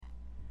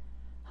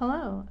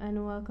Hello,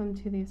 and welcome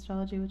to the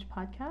Astrology Witch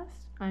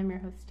podcast. I'm your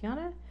host,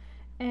 Tiana,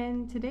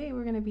 and today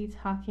we're going to be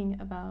talking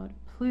about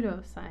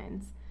Pluto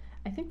signs.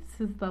 I think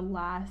this is the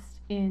last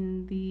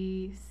in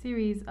the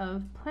series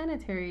of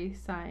planetary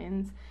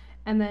signs,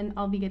 and then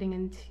I'll be getting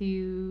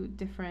into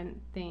different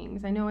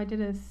things. I know I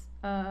did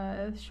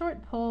a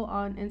short poll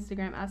on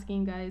Instagram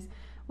asking you guys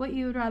what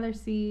you would rather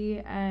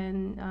see,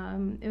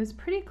 and it was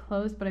pretty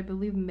close, but I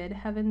believe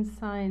midheaven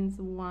signs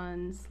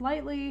won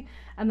slightly,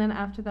 and then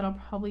after that I'll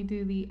probably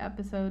do the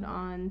episode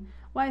on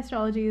why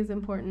astrology is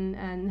important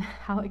and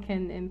how it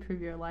can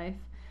improve your life.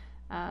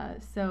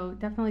 So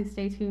definitely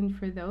stay tuned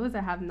for those.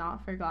 I have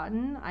not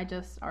forgotten. I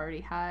just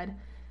already had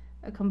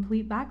a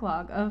complete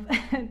backlog of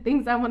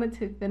things I wanted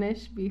to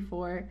finish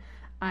before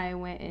I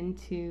went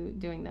into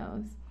doing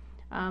those.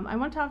 I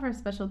want to offer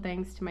special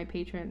thanks to my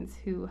patrons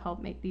who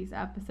help make these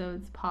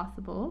episodes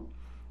possible,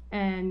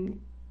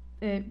 and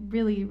it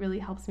really, really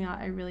helps me out.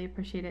 I really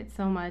appreciate it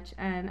so much,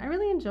 and I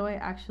really enjoy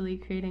actually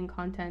creating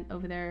content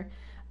over there.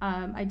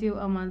 I do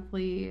a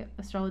monthly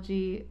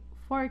astrology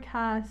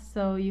forecast,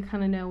 so you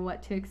kind of know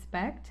what to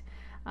expect,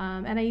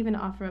 and I even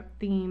offer up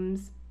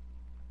themes,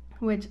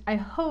 which I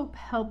hope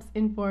helps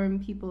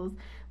inform people's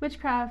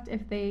witchcraft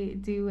if they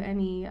do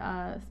any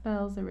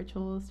spells or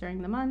rituals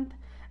during the month.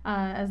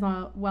 As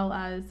well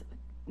as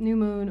new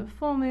moon,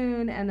 full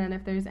moon, and then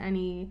if there's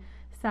any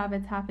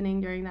Sabbats happening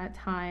during that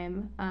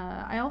time.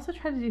 I also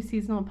try to do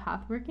seasonal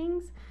path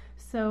workings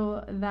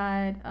so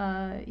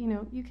that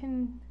you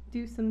can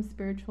do some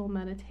spiritual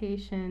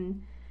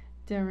meditation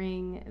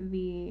during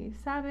the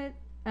Sabbat.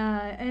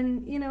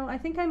 And I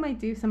think I might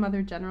do some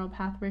other general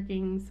path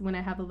workings when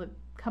I have a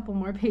couple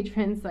more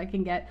patrons so I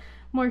can get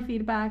more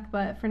feedback,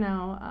 but for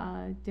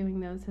now, doing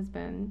those has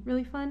been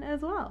really fun as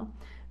well.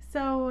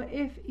 So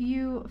if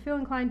you feel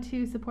inclined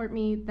to support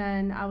me,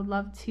 then I would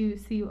love to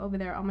see you over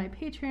there on my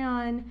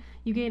Patreon.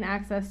 You gain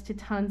access to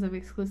tons of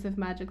exclusive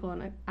magical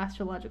and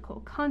astrological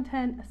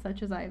content,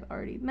 such as I've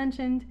already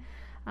mentioned.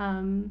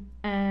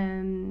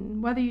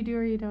 And whether you do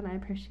or you don't, I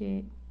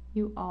appreciate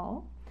you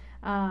all.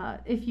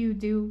 If you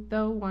do,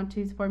 though, want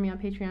to support me on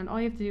Patreon, all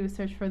you have to do is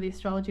search for the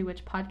Astrology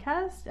Witch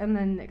podcast, and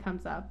then it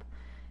comes up.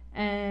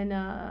 And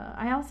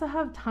I also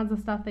have tons of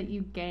stuff that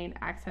you gain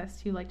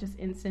access to, like just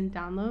instant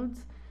downloads.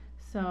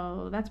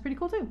 So that's pretty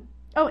cool too.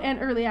 Oh,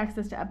 and early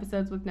access to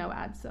episodes with no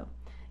ads. So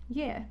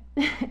yeah.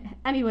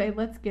 Anyway,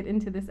 let's get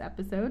into this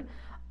episode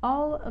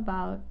all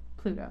about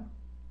Pluto.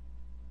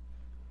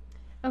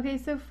 Okay,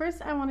 so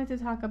first I wanted to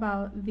talk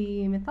about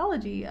the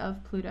mythology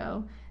of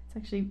Pluto. It's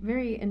actually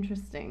very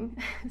interesting.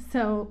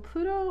 So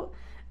Pluto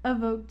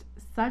evoked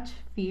such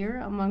fear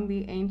among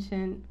the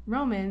ancient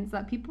Romans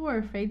that people were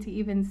afraid to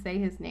even say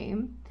his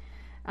name.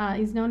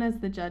 He's known as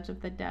the judge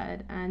of the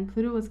dead, and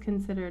Pluto was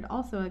considered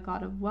also a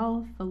god of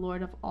wealth, the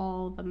lord of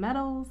all the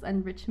metals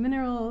and rich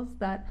minerals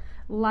that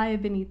lie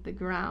beneath the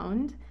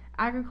ground,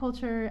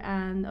 agriculture,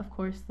 and of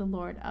course the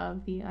lord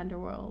of the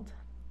underworld.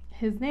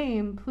 His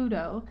name,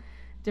 Pluto,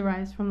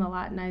 derives from the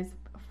Latinized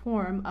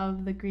form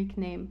of the Greek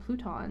name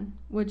Pluton,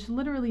 which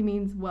literally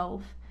means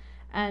wealth,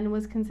 and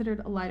was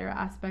considered a lighter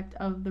aspect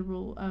of the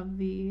ruler of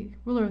the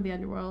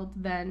underworld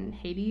than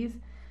Hades.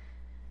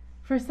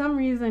 For some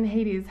reason,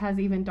 Hades has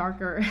even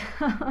darker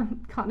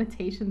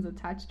connotations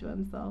attached to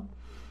himself.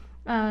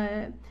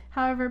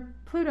 However,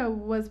 Pluto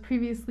was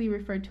previously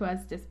referred to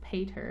as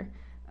Dispater,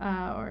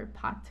 or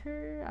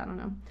Pater, I don't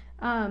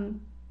know,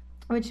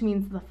 which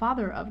means the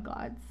father of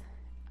gods.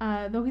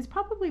 Though he's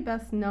probably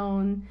best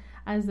known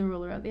as the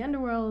ruler of the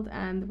underworld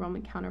and the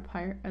Roman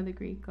counterpart of the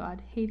Greek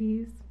god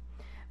Hades.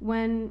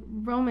 When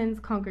Romans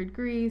conquered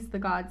Greece, the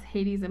gods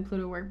Hades and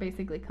Pluto were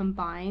basically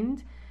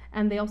combined,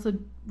 and they also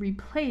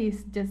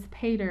replaced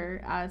Dispater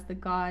as the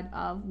god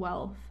of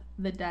wealth,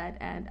 the dead,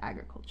 and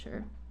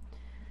agriculture.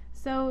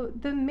 So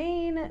the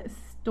main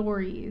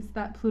stories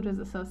that Pluto's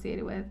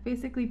associated with,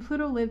 basically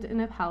Pluto lived in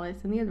a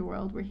palace in the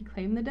underworld where he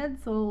claimed the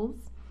dead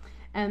souls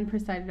and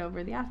presided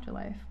over the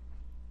afterlife.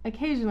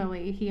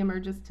 Occasionally, he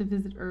emerges to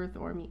visit Earth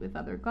or meet with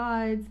other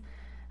gods.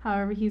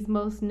 However, he's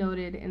most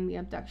noted in the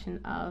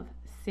abduction of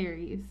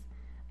Ceres'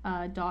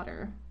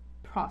 daughter,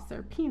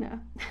 Proserpina.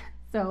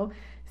 So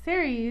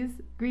Ceres,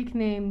 Greek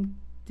name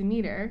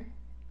Demeter,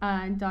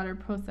 and daughter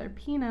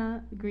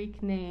Proserpina,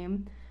 Greek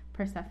name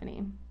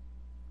Persephone.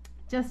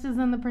 Just as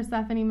in the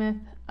Persephone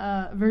myth,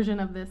 version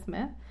of this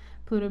myth,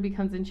 Pluto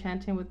becomes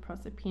enchanted with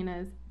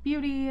Proserpina's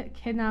beauty,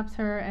 kidnaps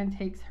her, and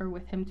takes her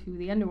with him to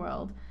the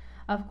underworld.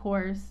 Of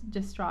course,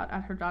 distraught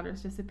at her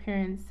daughter's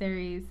disappearance,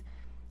 Ceres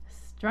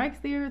strikes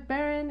the earth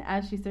barren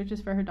as she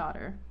searches for her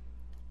daughter.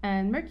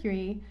 And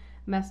Mercury,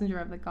 messenger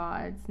of the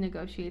gods,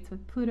 negotiates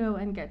with Pluto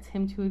and gets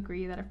him to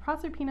agree that if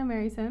Proserpina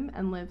marries him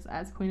and lives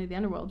as queen of the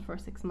underworld for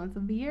 6 months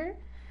of the year,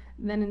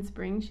 then in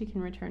spring she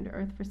can return to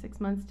Earth for 6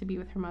 months to be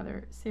with her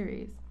mother,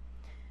 Ceres.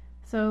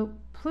 So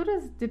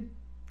Pluto's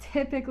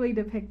typically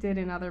depicted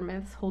in other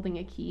myths holding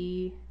a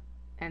key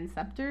and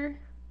scepter.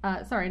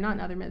 Not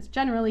in other myths.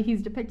 Generally,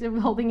 he's depicted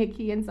holding a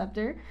key and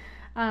scepter,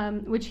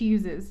 which he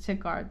uses to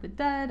guard the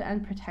dead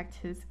and protect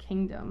his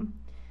kingdom.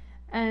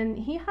 And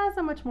he has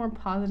a much more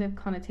positive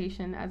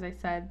connotation, as I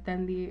said,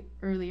 than the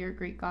earlier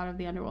Greek god of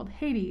the underworld,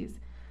 Hades,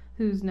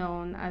 who's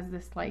known as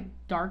this like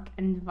dark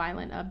and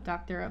violent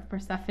abductor of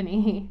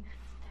Persephone.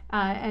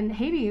 And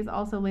Hades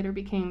also later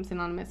became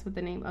synonymous with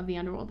the name of the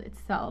underworld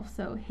itself.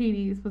 So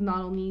Hades was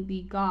not only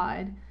the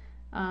god,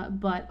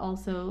 but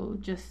also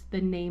just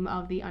the name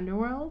of the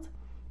underworld,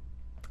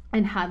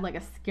 and had like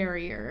a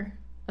scarier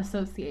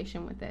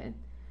association with it.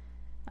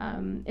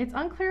 It's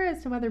unclear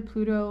as to whether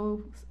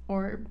Pluto,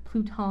 or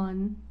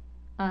Pluton,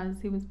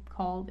 as he was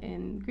called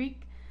in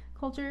Greek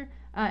culture,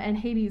 and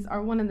Hades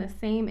are one and the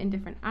same in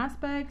different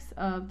aspects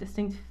of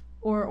distinct,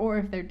 or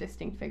if they're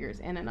distinct figures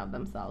in and of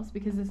themselves,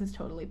 because this is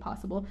totally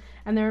possible.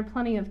 And there are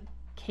plenty of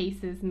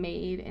cases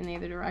made in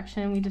either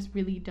direction. We just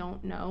really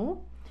don't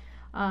know.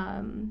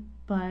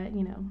 But,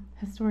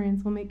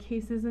 historians will make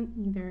cases in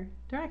either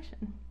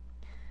direction.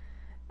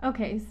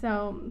 Okay,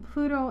 so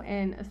Pluto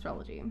in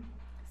astrology.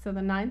 So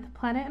the 9th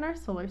planet in our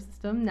solar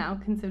system, now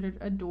considered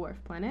a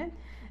dwarf planet,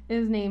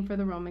 is named for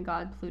the Roman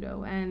god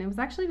Pluto, and it was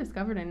actually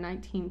discovered in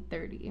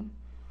 1930.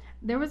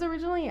 There was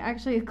originally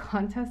actually a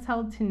contest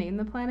held to name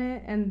the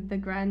planet, and the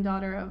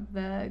granddaughter of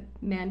the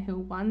man who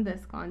won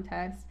this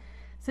contest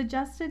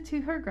suggested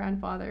to her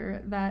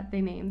grandfather that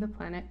they name the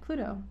planet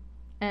Pluto.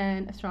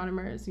 And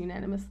astronomers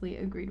unanimously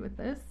agreed with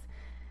this,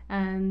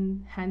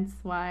 and hence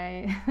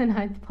why the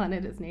 9th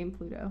planet is named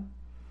Pluto.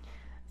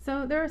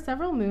 So there are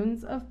several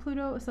moons of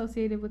Pluto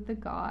associated with the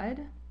god.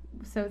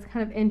 So it's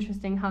kind of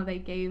interesting how they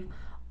gave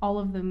all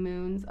of the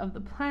moons of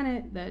the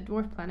planet, the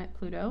dwarf planet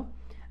Pluto,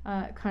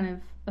 kind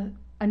of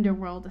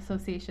underworld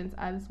associations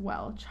as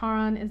well.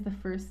 Charon is the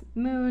first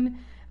moon,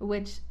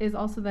 which is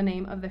also the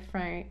name of the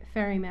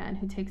ferryman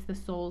who takes the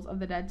souls of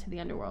the dead to the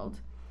underworld.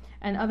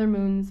 And other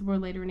moons were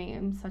later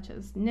named, such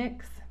as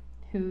Nyx,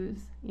 who's,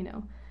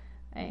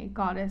 a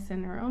goddess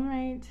in her own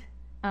right,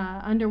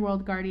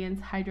 underworld guardians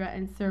Hydra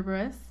and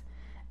Cerberus,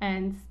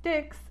 and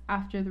Styx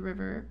after the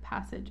river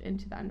passage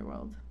into the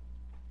underworld.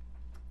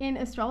 In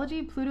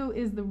astrology, Pluto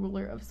is the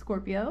ruler of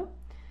Scorpio.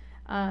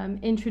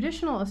 In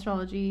traditional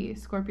astrology,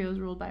 Scorpio is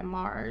ruled by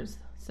Mars.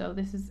 So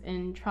this is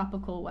in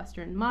tropical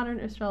Western modern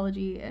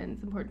astrology, and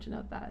it's important to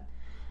note that.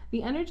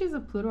 The energies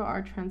of Pluto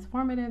are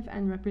transformative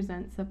and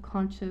represent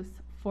subconscious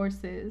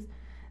forces.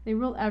 They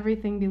rule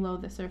everything below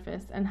the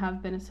surface and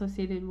have been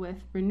associated with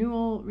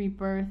renewal,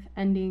 rebirth,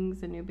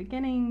 endings, and new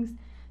beginnings,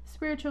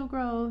 spiritual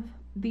growth,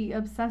 the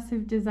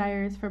obsessive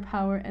desires for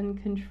power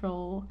and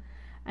control,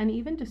 and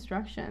even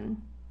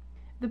destruction.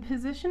 The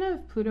position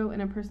of Pluto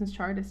in a person's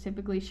chart is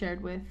typically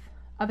shared with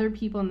other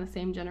people in the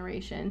same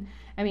generation.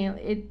 I mean,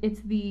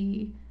 it's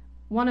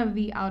one of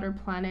the outer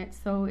planets,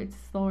 so it's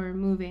slower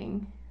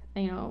moving.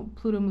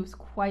 Pluto moves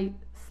quite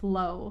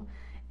slow,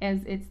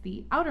 as it's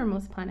the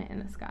outermost planet in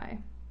the sky.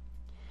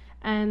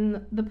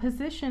 And the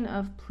position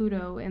of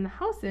Pluto in the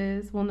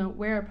houses will note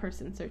where a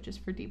person searches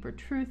for deeper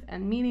truth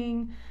and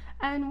meaning,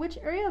 and which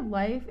area of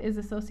life is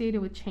associated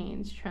with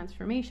change,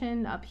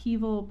 transformation,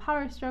 upheaval,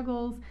 power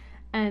struggles,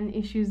 and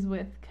issues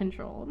with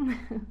control.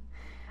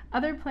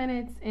 Other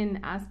planets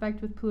in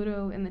aspect with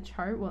Pluto in the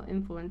chart will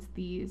influence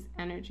these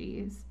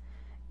energies,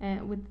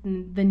 with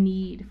the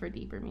need for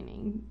deeper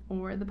meaning,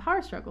 or the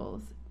power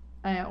struggles,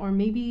 or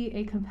maybe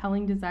a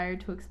compelling desire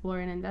to explore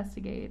and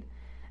investigate,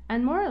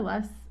 and more or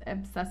less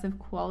obsessive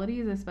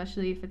qualities,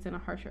 especially if it's in a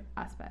harsher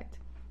aspect.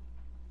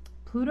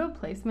 Pluto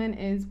placement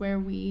is where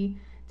we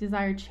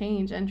desire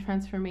change and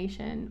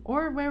transformation,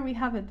 or where we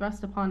have it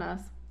thrust upon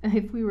us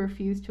if we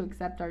refuse to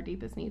accept our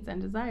deepest needs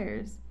and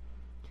desires.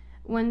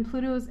 When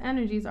Pluto's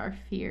energies are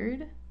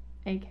feared,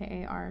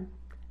 aka our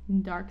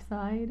dark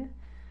side,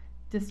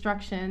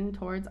 destruction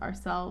towards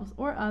ourselves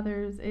or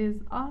others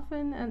is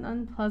often an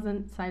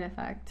unpleasant side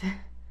effect.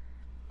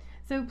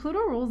 So Pluto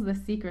rules the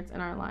secrets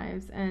in our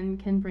lives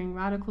and can bring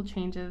radical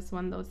changes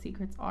when those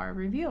secrets are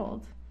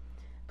revealed.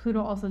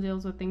 Pluto also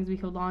deals with things we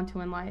hold on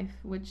to in life,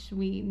 which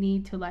we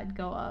need to let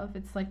go of.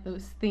 It's like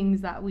those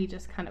things that we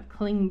just kind of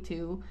cling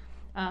to,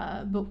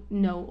 but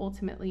no,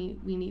 ultimately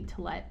we need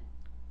to let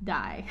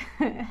die.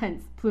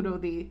 Hence Pluto,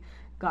 the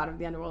god of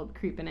the underworld,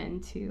 creeping in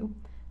to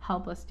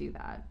help us do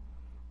that.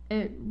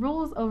 It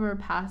rules over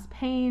past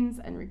pains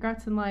and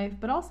regrets in life,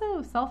 but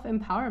also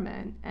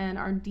self-empowerment and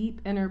our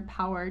deep inner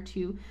power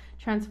to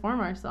transform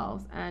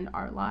ourselves and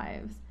our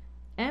lives,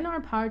 and our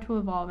power to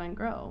evolve and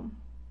grow.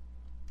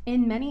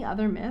 In many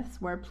other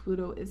myths where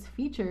Pluto is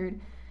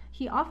featured,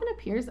 he often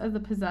appears as the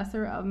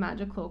possessor of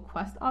magical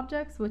quest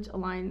objects, which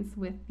aligns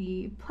with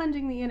the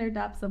plunging the inner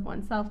depths of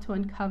oneself to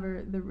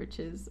uncover the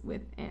riches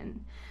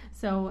within.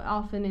 So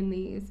often in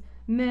these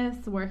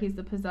myths where he's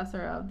the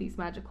possessor of these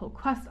magical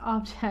quest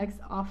objects,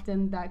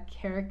 often that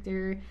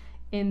character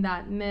in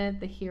that myth,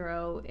 the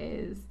hero,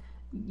 is,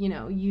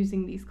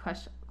 using these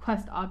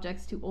quest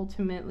objects to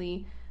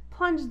ultimately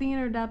plunge the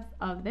inner depths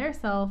of their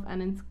self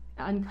and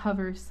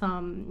uncover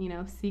some,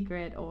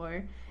 secret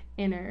or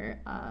inner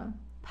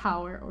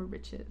power or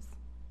riches.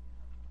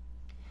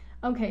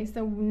 Okay,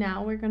 so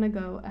now we're going to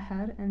go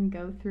ahead and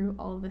go through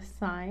all the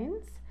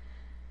signs.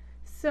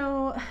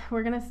 So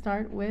we're going to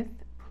start with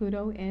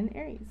Pluto in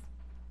Aries.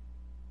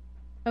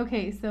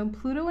 Okay, so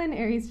Pluto in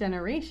Aries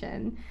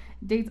generation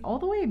dates all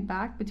the way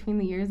back between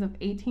the years of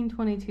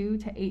 1822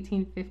 to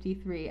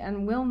 1853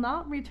 and will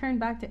not return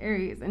back to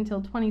Aries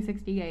until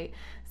 2068.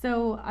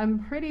 So I'm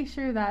pretty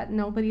sure that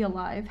nobody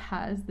alive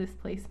has this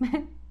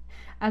placement.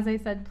 As I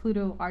said,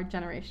 Pluto are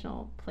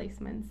generational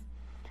placements.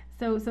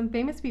 So some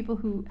famous people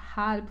who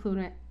had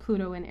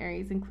Pluto in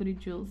Aries included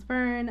Jules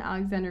Verne,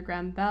 Alexander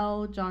Graham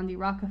Bell, John D.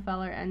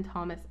 Rockefeller, and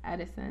Thomas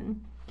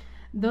Edison.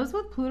 Those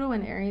with Pluto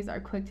and Aries are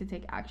quick to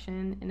take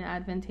action in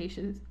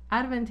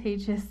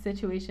advantageous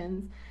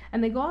situations,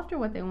 and they go after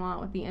what they want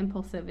with the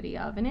impulsivity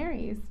of an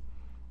Aries.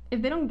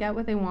 If they don't get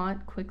what they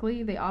want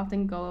quickly, they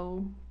often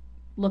go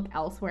look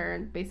elsewhere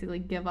and basically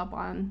give up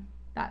on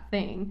that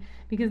thing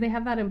because they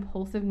have that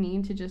impulsive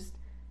need to just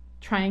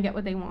try and get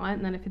what they want,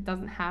 and then if it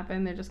doesn't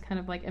happen, they're just kind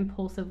of like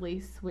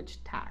impulsively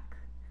switch tack.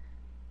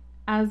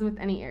 As with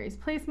any Aries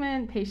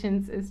placement,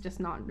 patience is just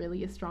not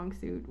really a strong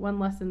suit. One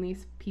lesson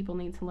these people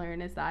need to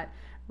learn is that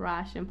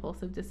rash,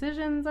 impulsive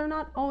decisions are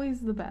not always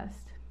the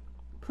best.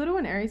 Pluto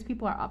and Aries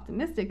people are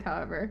optimistic,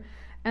 however,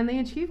 and they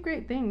achieve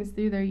great things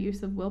through their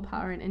use of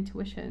willpower and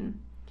intuition.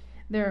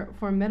 They're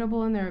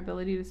formidable in their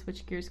ability to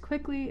switch gears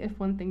quickly if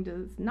one thing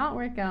does not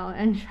work out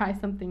and try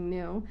something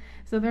new.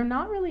 So they're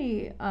not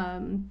really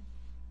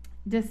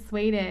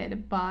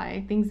dissuaded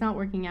by things not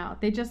working out.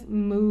 They just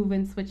move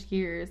and switch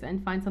gears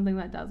and find something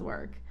that does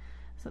work.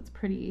 So it's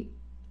pretty,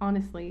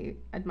 honestly,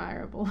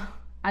 admirable.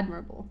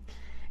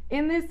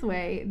 In this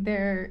way,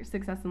 their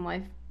success in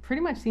life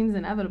pretty much seems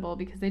inevitable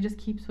because they just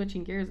keep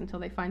switching gears until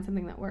they find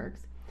something that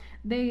works.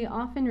 They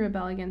often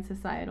rebel against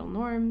societal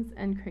norms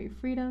and crave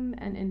freedom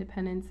and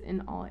independence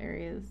in all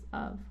areas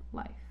of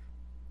life.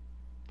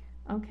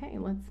 Okay,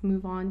 let's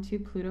move on to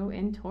Pluto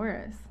in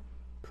Taurus.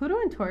 Pluto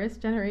in Taurus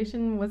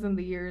generation was in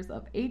the years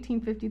of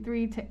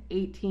 1853 to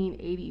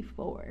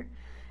 1884.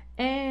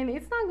 And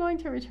it's not going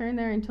to return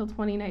there until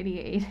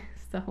 2098.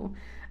 So,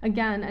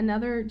 again,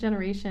 another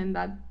generation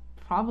that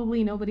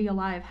probably nobody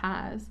alive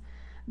has.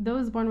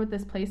 Those born with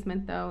this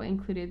placement, though,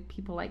 included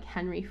people like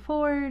Henry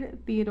Ford,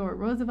 Theodore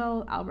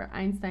Roosevelt, Albert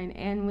Einstein,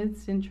 and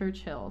Winston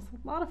Churchill. So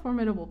a lot of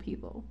formidable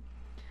people.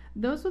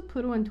 Those with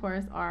Pluto and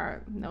Taurus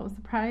are, no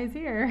surprise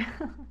here,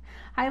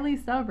 highly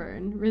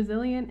stubborn,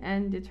 resilient,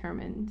 and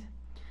determined.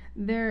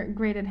 They're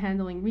great at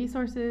handling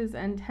resources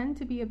and tend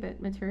to be a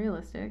bit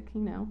materialistic,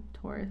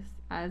 Taurus,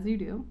 as you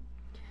do.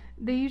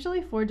 They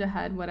usually forge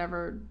ahead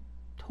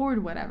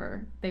toward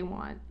whatever they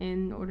want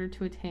in order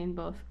to attain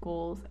both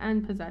goals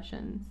and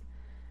possessions.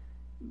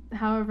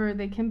 However,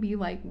 they can be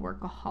like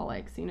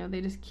workaholics,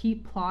 they just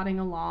keep plodding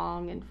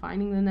along and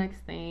finding the next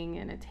thing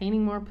and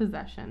attaining more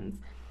possessions.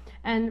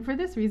 And for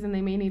this reason,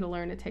 they may need to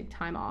learn to take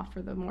time off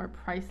for the more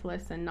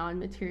priceless and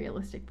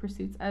non-materialistic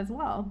pursuits as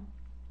well.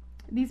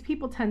 These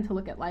people tend to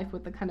look at life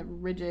with a kind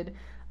of rigid,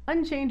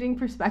 unchanging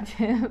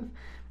perspective,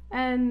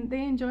 and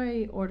they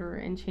enjoy order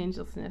and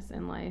changelessness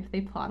in life.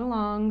 They plod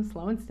along,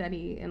 slow and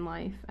steady in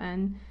life,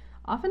 and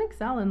often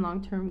excel in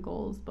long-term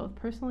goals, both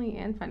personally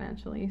and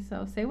financially.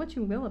 So say what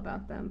you will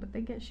about them, but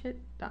they get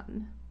shit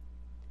done.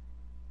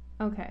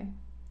 Okay,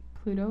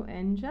 Pluto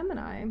and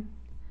Gemini.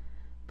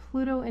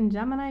 Pluto and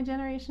Gemini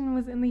generation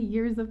was in the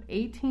years of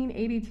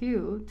 1882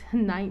 to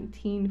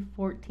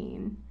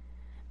 1914.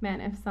 Man,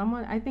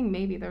 I think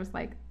maybe there's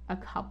like a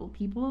couple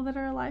people that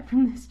are alive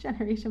from this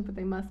generation, but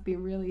they must be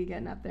really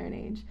getting up there in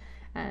age.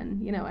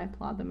 And, I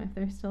applaud them if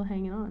they're still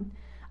hanging on.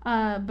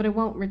 But it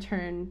won't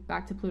return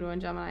back to Pluto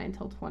and Gemini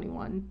until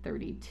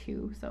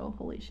 2132, so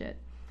holy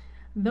shit.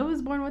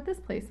 Those born with this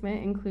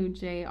placement include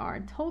J.R.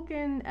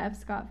 Tolkien, F.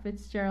 Scott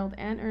Fitzgerald,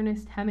 and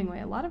Ernest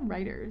Hemingway. A lot of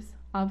writers,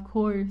 of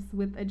course,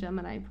 with a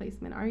Gemini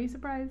placement. Are you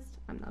surprised?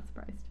 I'm not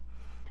surprised.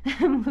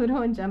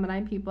 Pluto and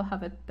Gemini people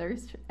have a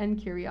thirst and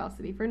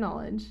curiosity for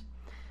knowledge,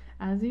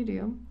 as you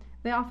do.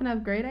 They often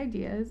have great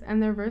ideas,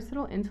 and their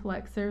versatile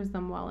intellect serves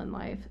them well in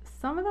life.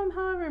 Some of them,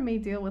 however, may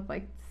deal with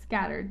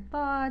scattered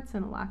thoughts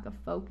and a lack of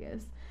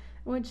focus,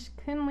 which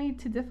can lead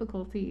to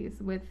difficulties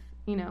with,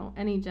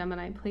 any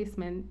Gemini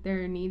placement.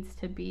 There needs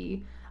to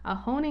be a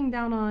honing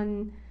down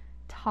on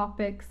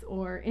topics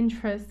or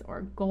interests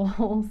or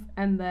goals,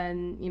 and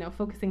then,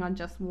 focusing on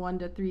just 1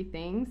 to 3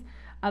 things.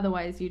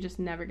 Otherwise, you just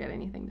never get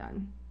anything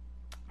done.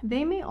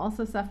 They may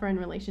also suffer in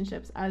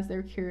relationships as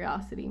their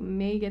curiosity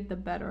may get the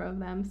better of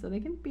them, so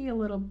they can be a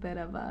little bit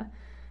of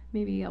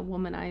maybe a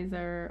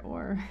womanizer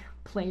or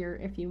player,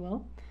 if you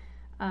will.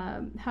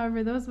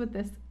 However, those with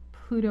this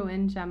Pluto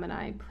and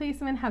Gemini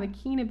placement have a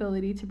keen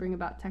ability to bring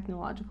about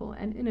technological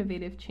and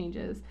innovative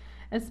changes,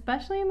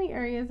 especially in the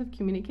areas of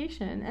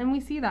communication. And we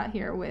see that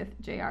here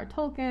with J.R.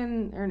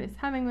 Tolkien, Ernest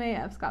Hemingway,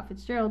 F. Scott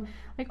Fitzgerald.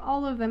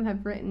 All of them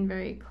have written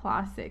very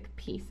classic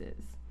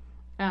pieces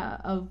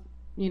of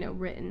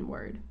written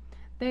word.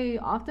 They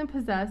often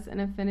possess an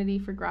affinity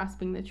for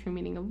grasping the true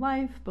meaning of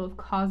life, both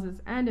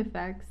causes and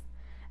effects.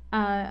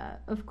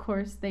 Of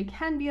course, they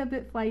can be a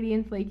bit flighty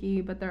and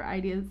flaky, but their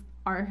ideas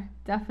are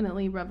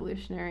definitely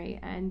revolutionary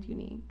and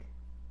unique.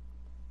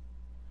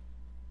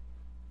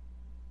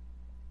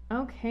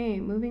 Okay,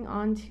 moving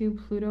on to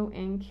Pluto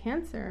in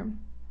Cancer.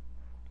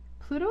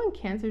 Pluto in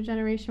Cancer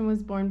generation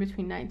was born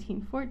between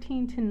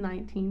 1914 to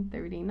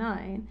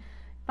 1939.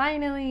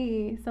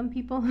 Finally, some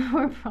people who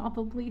are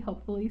probably,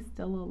 hopefully,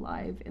 still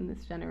alive in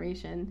this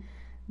generation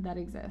that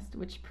exist,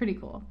 which is pretty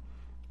cool.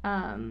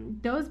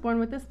 Those born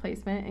with this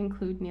placement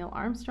include Neil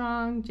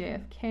Armstrong,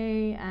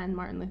 JFK, and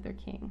Martin Luther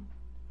King.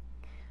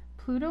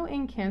 Pluto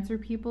in Cancer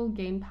people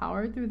gain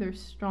power through their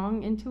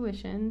strong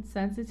intuition,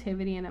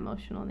 sensitivity, and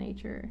emotional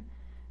nature.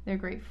 They're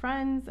great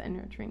friends and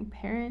nurturing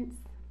parents.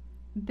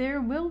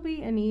 There will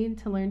be a need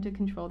to learn to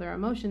control their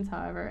emotions,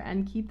 however,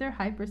 and keep their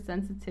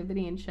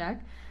hypersensitivity in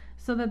check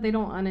so that they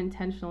don't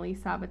unintentionally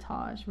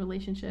sabotage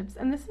relationships.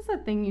 And this is a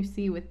thing you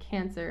see with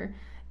Cancer,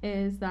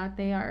 is that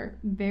they are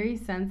very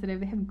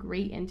sensitive. They have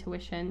great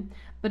intuition,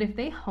 but if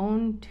they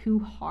hone too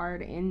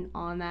hard in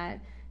on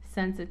that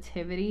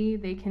sensitivity,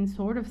 they can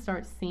sort of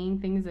start seeing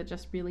things that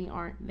just really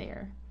aren't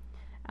there.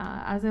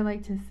 As I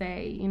like to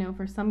say,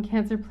 for some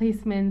Cancer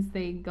placements,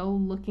 they go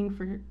looking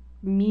for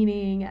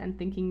meaning and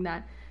thinking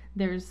that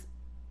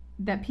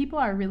people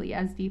are really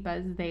as deep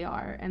as they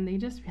are, and they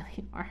just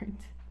really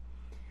aren't.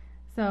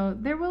 So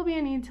there will be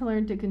a need to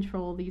learn to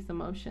control these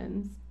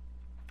emotions,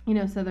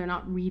 so they're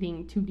not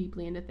reading too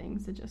deeply into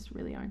things that just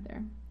really aren't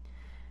there.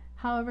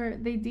 However,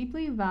 they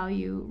deeply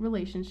value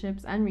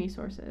relationships and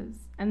resources,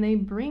 and they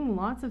bring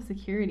lots of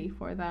security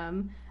for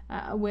them,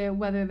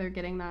 whether they're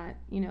getting that,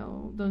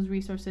 those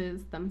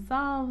resources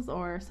themselves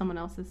or someone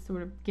else is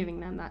sort of giving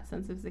them that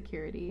sense of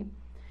security.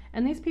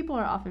 And these people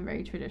are often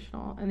very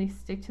traditional, and they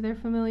stick to their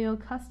familial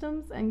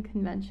customs and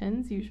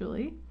conventions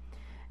usually.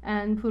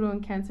 And Pluto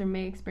in Cancer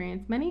may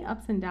experience many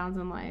ups and downs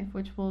in life,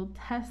 which will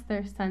test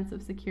their sense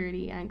of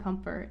security and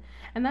comfort.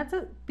 And that's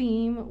a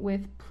theme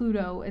with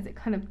Pluto, is it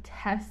kind of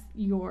tests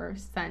your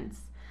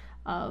sense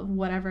of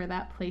whatever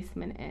that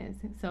placement is.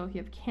 So if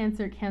you have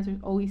Cancer, Cancer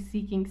is always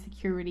seeking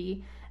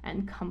security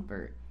and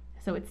comfort.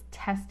 So it's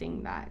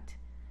testing that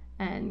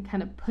and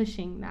kind of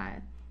pushing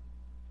that.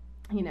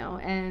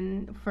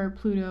 And for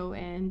Pluto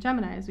and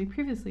Gemini, as we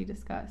previously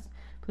discussed,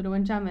 Pluto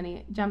and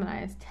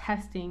Gemini is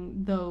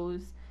testing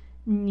those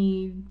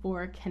need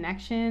for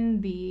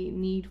connection, the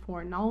need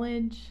for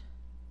knowledge,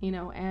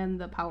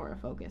 and the power of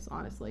focus,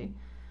 honestly.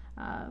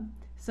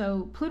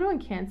 So Pluto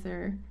and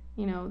Cancer,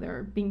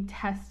 they're being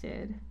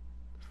tested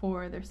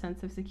for their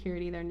sense of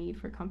security, their need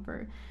for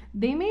comfort.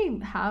 They may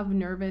have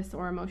nervous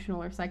or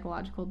emotional or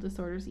psychological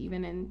disorders,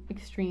 even in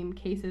extreme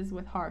cases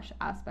with harsh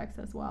aspects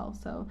as well.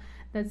 So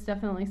that's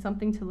definitely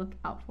something to look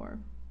out for.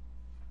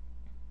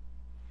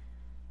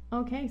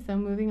 Okay, so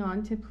moving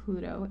on to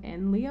Pluto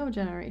in Leo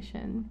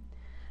generation.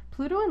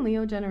 Pluto in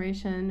Leo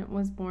generation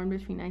was born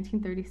between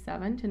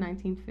 1937 to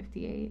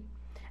 1958.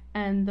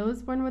 And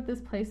those born with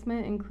this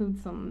placement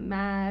include some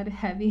mad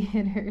heavy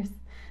hitters: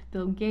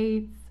 Bill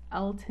Gates,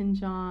 Elton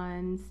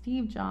John,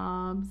 Steve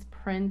Jobs,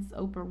 Prince,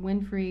 Oprah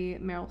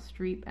Winfrey, Meryl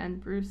Streep,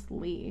 and Bruce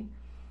Lee.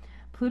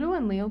 Pluto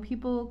and Leo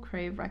people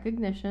crave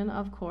recognition,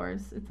 of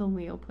course, it's a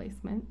Leo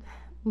placement,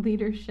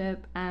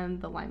 leadership, and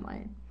the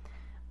limelight.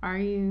 Are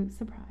you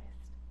surprised?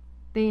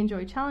 They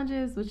enjoy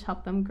challenges which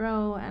help them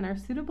grow and are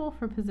suitable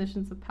for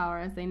positions of power,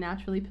 as they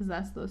naturally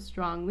possess those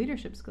strong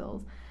leadership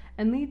skills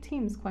and lead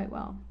teams quite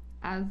well,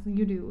 as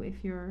you do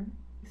if you're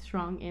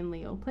strong in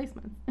Leo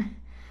placements.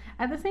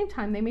 At the same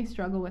time, they may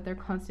struggle with their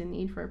constant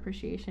need for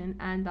appreciation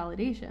and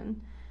validation.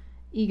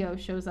 Ego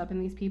shows up in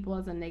these people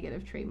as a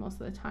negative trait most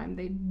of the time.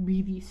 They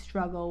really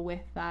struggle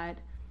with that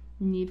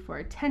need for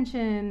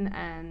attention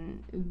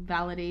and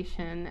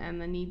validation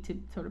and the need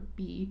to sort of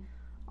be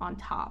on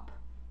top.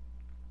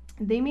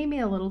 They may be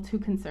a little too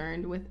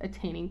concerned with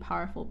attaining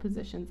powerful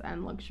positions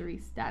and luxury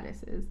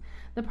statuses.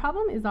 The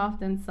problem is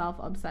often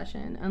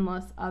self-obsession.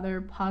 Unless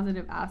other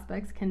positive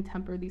aspects can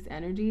temper these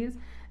energies,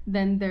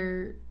 then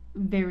they're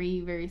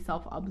very, very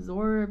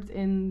self-absorbed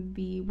in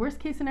the worst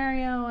case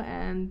scenario,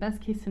 and best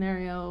case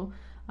scenario,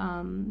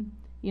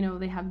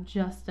 they have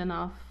just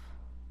enough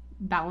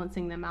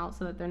balancing them out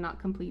so that they're not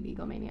complete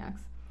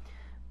egomaniacs.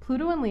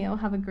 Pluto and Leo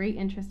have a great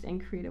interest in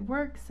creative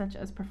work, such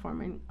as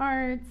performing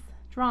arts,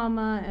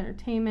 drama,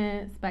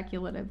 entertainment,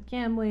 speculative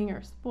gambling,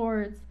 or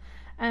sports,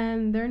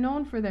 and they're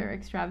known for their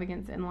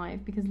extravagance in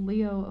life because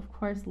Leo, of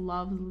course,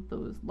 loves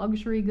those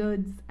luxury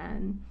goods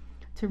and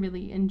to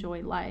really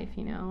enjoy life,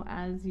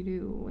 as you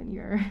do when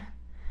you're,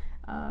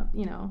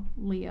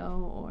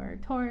 Leo or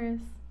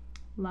Taurus.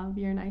 Love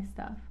your nice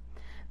stuff.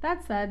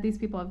 That said, these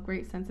people have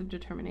great sense of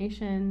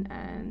determination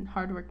and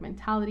hard work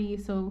mentality,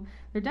 so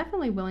they're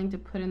definitely willing to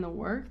put in the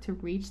work to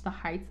reach the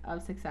heights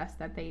of success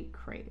that they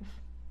crave.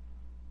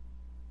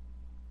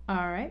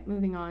 All right,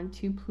 moving on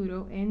to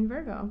Pluto in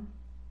Virgo.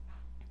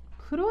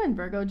 Pluto in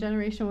Virgo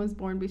generation was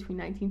born between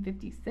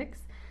 1956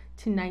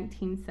 to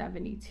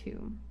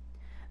 1972.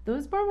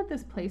 Those born with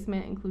this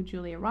placement include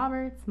Julia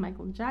Roberts,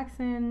 Michael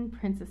Jackson,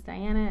 Princess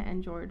Diana,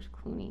 and George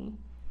Clooney.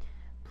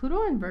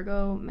 Pluto in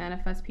Virgo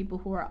manifests people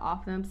who are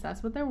often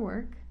obsessed with their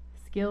work,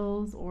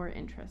 skills, or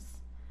interests.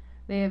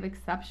 They have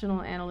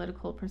exceptional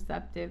analytical,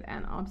 perceptive,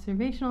 and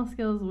observational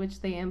skills,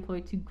 which they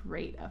employ to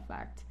great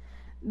effect.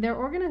 Their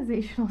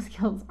organizational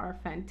skills are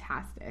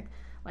fantastic.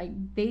 Like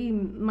they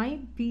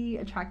might be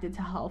attracted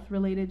to health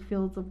related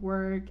fields of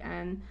work,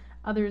 and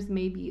others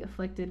may be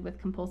afflicted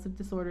with compulsive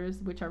disorders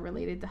which are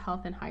related to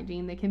health and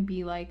hygiene. They can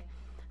be like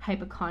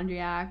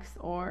hypochondriacs,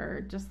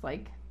 or just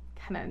like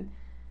kind of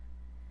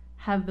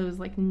have those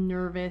like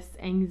nervous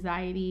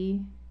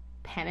anxiety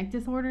panic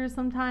disorders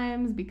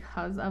sometimes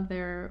because of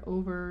their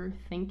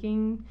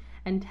overthinking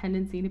and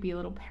tendency to be a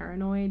little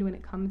paranoid when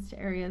it comes to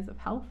areas of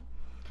health.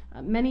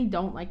 Many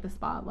don't like the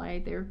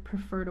spotlight. They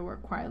prefer to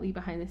work quietly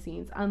behind the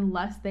scenes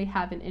unless they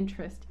have an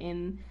interest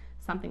in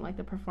something like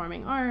the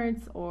performing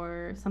arts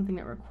or something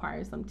that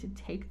requires them to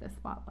take the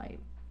spotlight.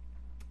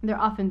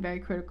 They're often very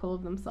critical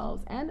of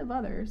themselves and of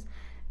others.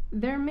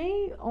 There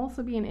may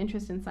also be an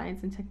interest in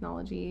science and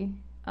technology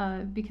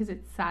because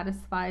it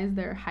satisfies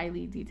their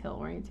highly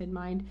detail-oriented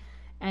mind,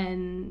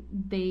 and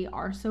they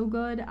are so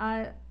good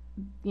at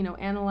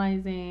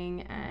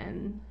analyzing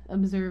and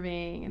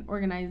observing and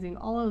organizing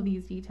all of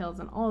these details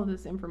and all of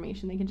this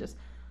information. They can just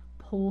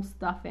pull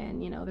stuff in.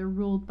 They're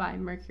ruled by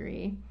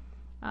Mercury,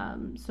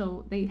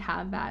 so they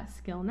have that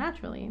skill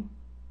naturally.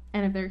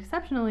 And if they're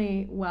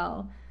exceptionally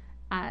well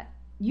at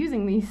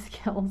using these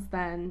skills,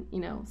 then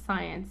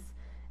science,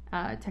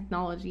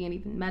 technology, and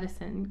even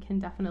medicine can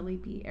definitely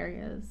be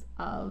areas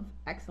of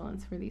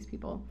excellence for these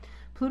people.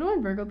 Pluto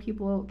and Virgo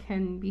people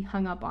can be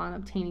hung up on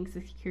obtaining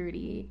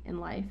security in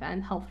life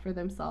and health for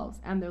themselves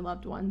and their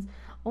loved ones,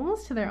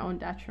 almost to their own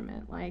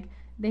detriment. Like,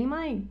 they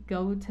might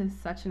go to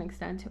such an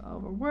extent to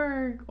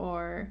overwork,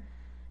 or,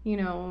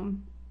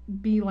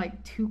 be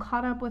like too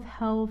caught up with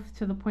health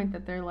to the point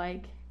that they're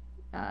like,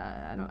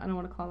 I don't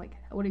want to call, like,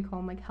 what do you call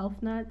them, like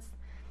health nuts?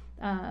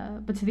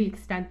 But to the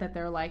extent that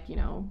they're like,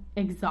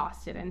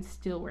 exhausted and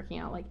still working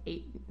out like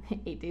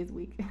eight days a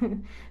week,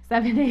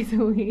 7 days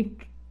a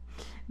week.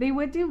 They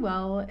would do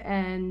well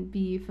and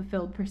be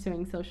fulfilled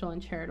pursuing social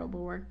and charitable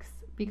works,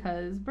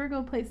 because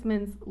Virgo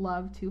placements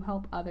love to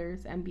help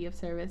others and be of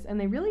service, and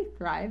they really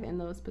thrive in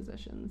those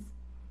positions.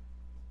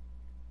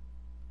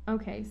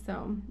 Okay,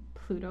 so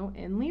Pluto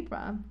in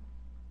Libra.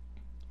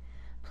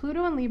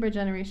 Pluto in Libra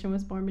generation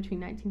was born between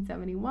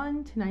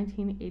 1971 to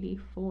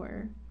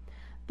 1984.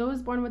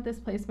 Those born with this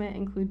placement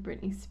include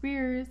Britney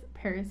Spears,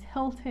 Paris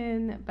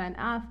Hilton, Ben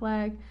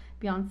Affleck,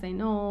 Beyonce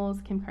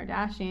Knowles, Kim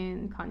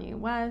Kardashian, Kanye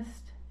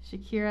West,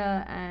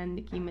 Shakira, and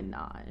Nicki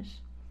Minaj.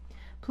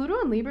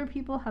 Pluto and Libra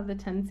people have the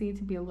tendency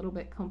to be a little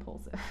bit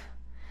compulsive.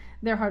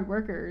 They're hard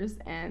workers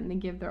and they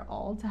give their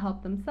all to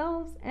help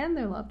themselves and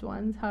their loved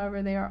ones.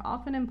 However, they are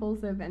often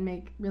impulsive and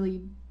make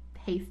really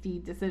hasty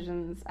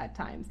decisions at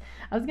times.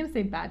 I was going to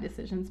say bad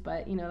decisions,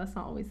 but that's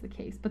not always the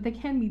case. But they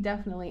can be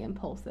definitely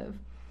impulsive.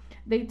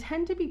 They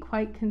tend to be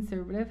quite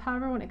conservative,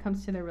 however, when it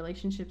comes to their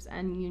relationships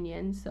and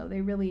unions. So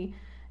they really,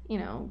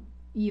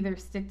 either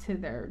stick to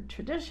their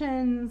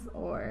traditions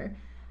or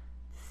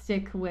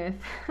stick with,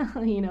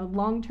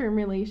 long-term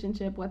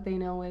relationship, what they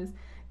know is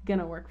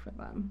gonna work for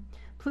them.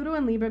 Pluto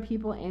and Libra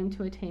people aim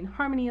to attain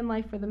harmony in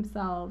life for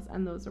themselves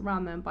and those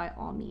around them by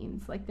all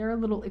means. Like, they're a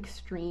little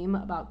extreme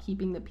about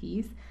keeping the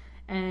peace,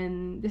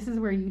 and this is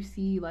where you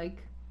see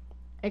like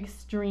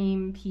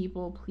extreme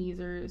people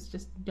pleasers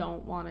just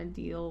don't want to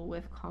deal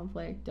with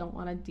conflict, don't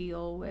want to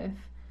deal with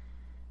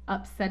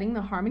upsetting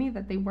the harmony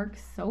that they work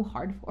so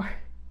hard for.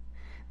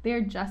 They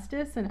are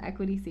justice and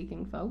equity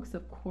seeking folks,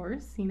 of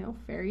course,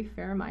 very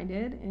fair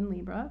minded in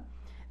Libra.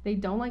 They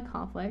don't like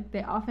conflict.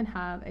 They often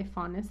have a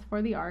fondness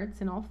for the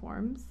arts in all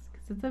forms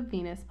because it's a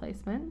Venus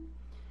placement.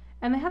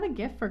 And they have a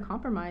gift for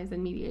compromise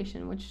and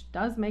mediation, which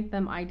does make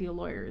them ideal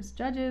lawyers,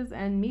 judges,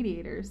 and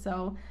mediators.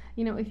 So,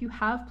 if you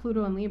have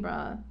Pluto and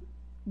Libra,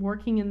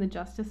 working in the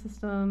justice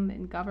system,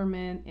 in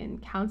government, in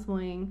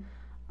counseling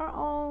are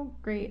all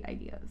great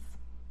ideas.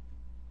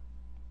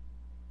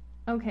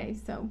 Okay,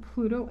 so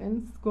Pluto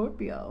in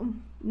Scorpio.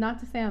 Not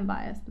to say I'm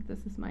biased, but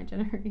this is my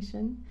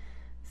generation,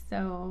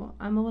 so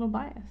I'm a little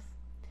biased.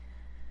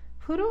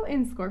 Pluto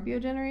in Scorpio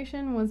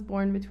generation was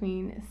born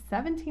between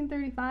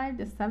 1735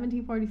 to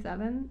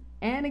 1747,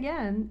 and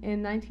again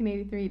in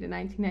 1983 to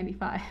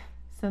 1995.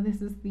 So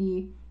this is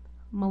the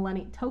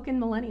token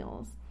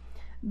millennials.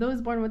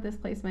 Those born with this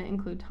placement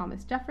include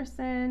Thomas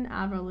Jefferson,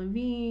 Avril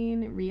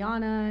Lavigne,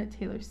 Rihanna,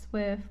 Taylor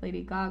Swift,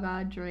 Lady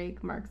Gaga,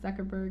 Drake, Mark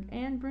Zuckerberg,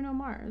 and Bruno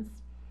Mars.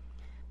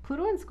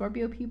 Pluto and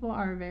Scorpio people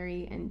are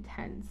very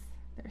intense.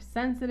 They're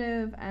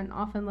sensitive and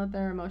often let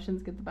their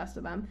emotions get the best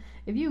of them.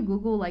 If you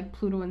Google like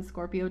Pluto and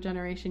Scorpio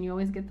generation, you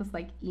always get this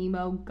like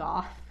emo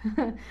goth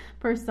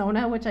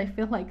persona, which I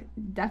feel like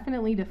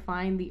definitely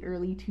defined the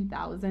early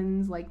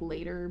 2000s, like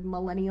later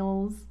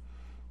millennials,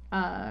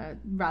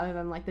 rather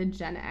than like the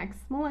Gen X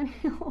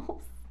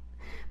millennials.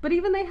 But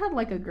even they had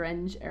like a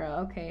grunge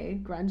era,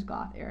 grunge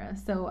goth era.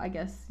 So I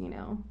guess,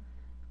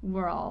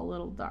 we're all a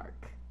little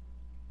dark.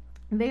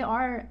 They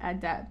are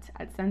adept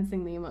at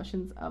sensing the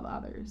emotions of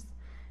others.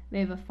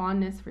 They have a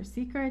fondness for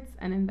secrets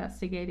and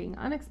investigating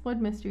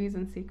unexplored mysteries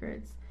and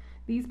secrets.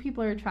 These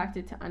people are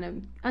attracted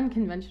to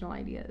unconventional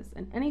ideas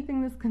and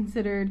anything that's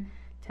considered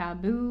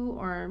taboo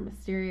or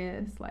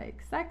mysterious,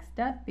 like sex,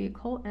 death, the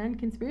occult, and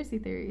conspiracy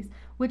theories,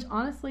 which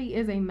honestly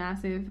is a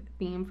massive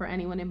theme for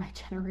anyone in my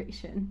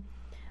generation.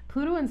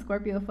 Pluto and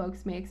Scorpio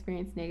folks may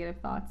experience negative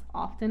thoughts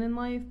often in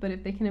life, but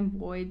if they can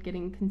avoid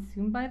getting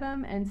consumed by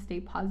them and stay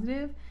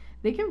positive,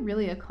 they can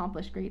really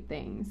accomplish great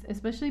things,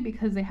 especially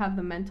because they have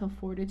the mental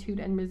fortitude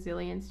and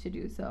resilience to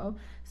do so.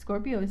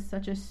 Scorpio is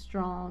such a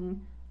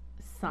strong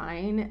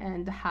sign,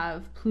 and to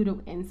have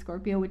Pluto in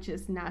Scorpio, which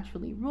is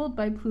naturally ruled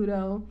by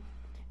Pluto,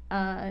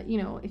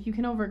 if you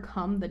can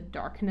overcome the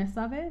darkness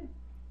of it,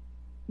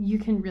 you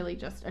can really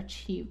just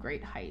achieve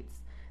great heights.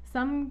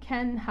 Some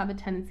can have a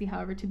tendency,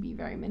 however, to be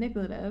very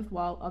manipulative,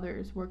 while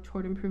others work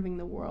toward improving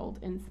the world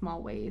in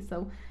small ways.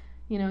 So,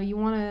 you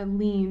want to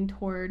lean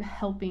toward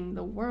helping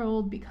the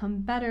world become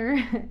better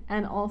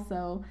and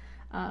also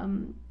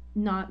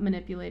not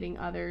manipulating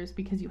others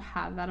because you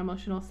have that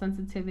emotional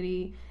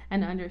sensitivity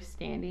and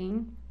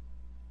understanding.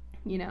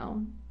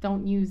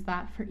 Don't use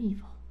that for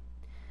evil.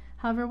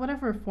 However,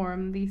 whatever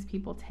form these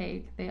people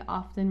take, they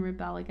often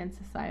rebel against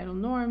societal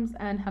norms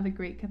and have a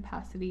great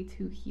capacity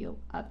to heal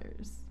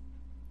others.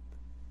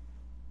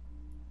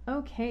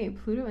 Okay,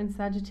 Pluto and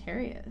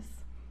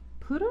Sagittarius.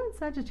 Pluto and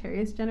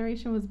Sagittarius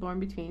generation was born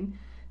between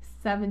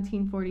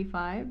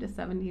 1745 to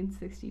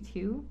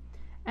 1762,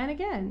 and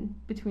again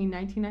between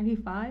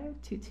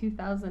 1995 to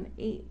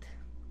 2008.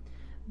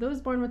 Those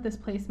born with this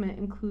placement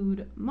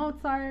include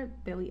Mozart,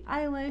 Billie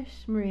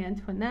Eilish, Marie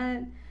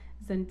Antoinette,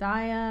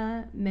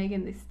 Zendaya,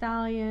 Megan Thee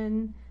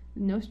Stallion,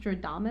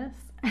 Nostradamus,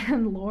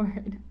 and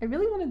Lorde. I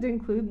really wanted to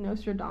include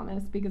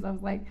Nostradamus because I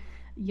was like,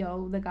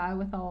 yo, the guy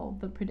with all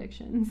the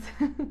predictions.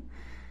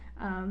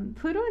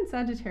 Pluto and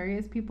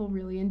Sagittarius people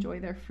really enjoy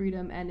their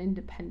freedom and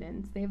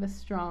independence. They have a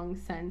strong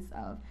sense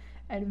of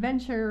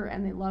adventure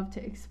and they love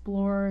to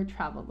explore,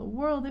 travel the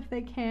world if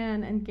they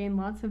can, and gain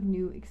lots of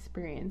new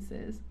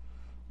experiences.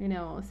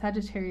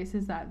 Sagittarius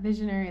is that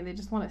visionary. They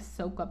just want to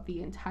soak up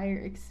the entire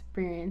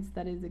experience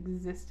that is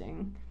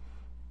existing.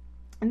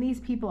 And these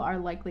people are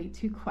likely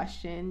to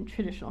question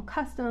traditional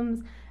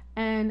customs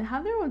and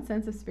have their own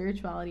sense of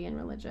spirituality and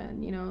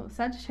religion.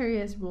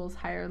 Sagittarius rules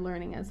higher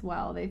learning as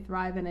well. They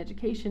thrive in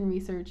education,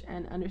 research,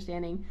 and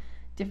understanding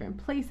different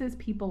places,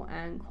 people,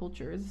 and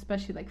cultures,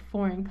 especially like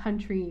foreign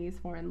countries,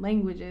 foreign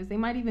languages. They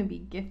might even be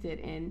gifted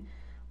in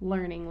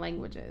learning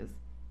languages.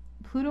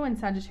 Pluto and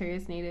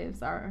Sagittarius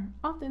natives are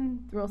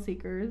often thrill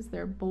seekers.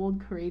 They're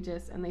bold,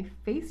 courageous, and they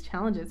face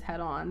challenges head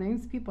on.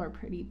 These people are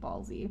pretty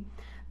ballsy.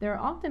 They're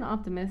often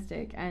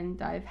optimistic and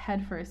dive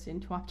headfirst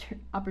into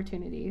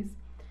opportunities.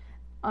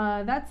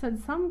 That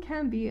said, some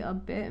can be a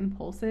bit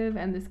impulsive,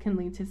 and this can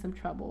lead to some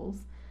troubles.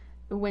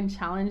 When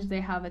challenged,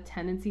 they have a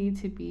tendency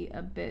to be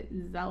a bit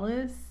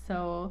zealous,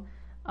 so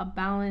a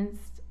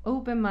balanced,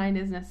 open mind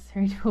is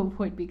necessary to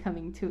avoid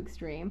becoming too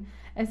extreme,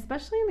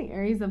 especially in the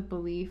areas of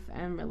belief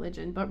and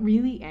religion, but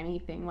really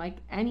anything, like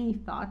any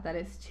thought that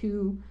is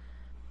too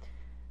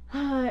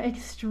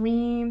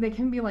extreme. They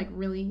can be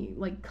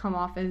really come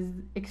off as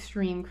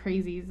extreme,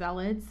 crazy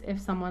zealots if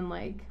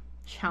someone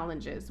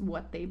challenges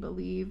what they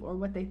believe or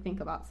what they think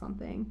about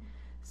something.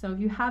 So if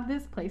you have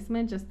this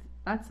placement,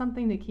 that's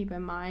something to keep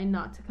in mind,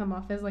 not to come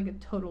off as a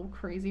total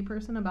crazy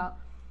person about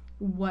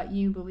what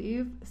you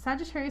believe.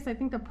 Sagittarius, I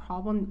think the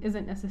problem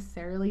isn't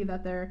necessarily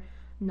that they're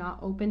not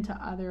open to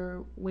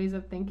other ways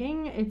of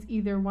thinking. It's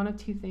either one of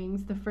two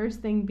things. The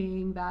first thing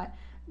being that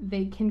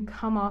they can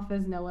come off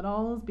as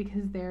know-it-alls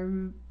because they're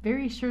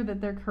very sure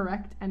that they're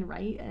correct and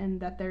right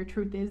and that their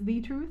truth is the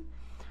truth,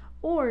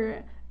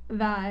 or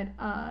that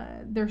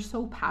they're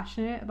so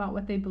passionate about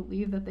what they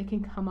believe that they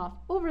can come off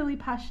overly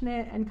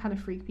passionate and kind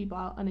of freak people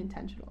out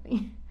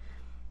unintentionally.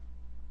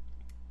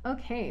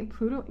 Okay,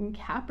 Pluto in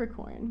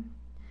Capricorn.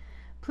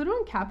 Pluto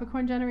in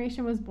Capricorn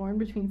generation was born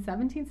between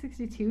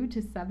 1762 to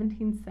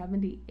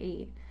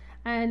 1778,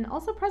 and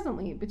also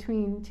presently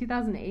between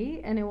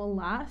 2008, and it will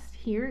last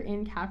here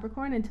in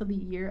Capricorn until the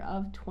year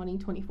of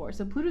 2024.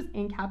 So Pluto's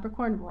in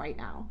Capricorn right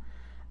now,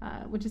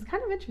 which is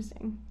kind of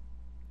interesting.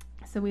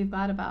 So we've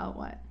got about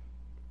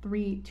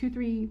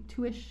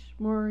two-ish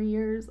more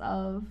years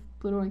of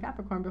Pluto and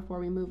Capricorn before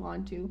we move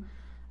on to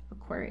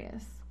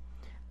Aquarius.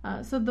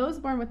 So those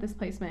born with this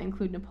placement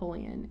include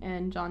Napoleon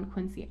and John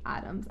Quincy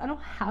Adams. I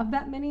don't have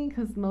that many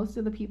because most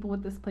of the people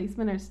with this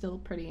placement are still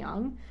pretty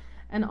young.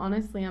 And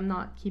honestly, I'm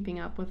not keeping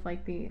up with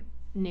the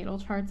natal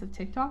charts of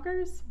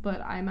TikTokers,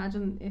 but I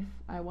imagine if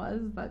I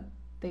was, that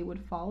they would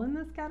fall in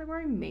this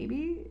category,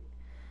 maybe.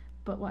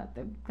 But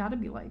they've got to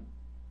be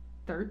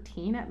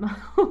 13 at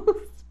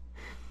most.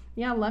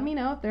 Yeah, let me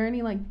know if there are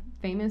any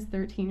famous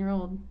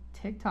 13-year-old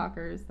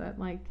TikTokers that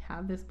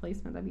have this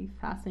placement. That'd be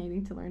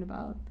fascinating to learn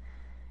about.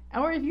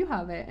 Or if you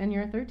have it and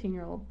you're a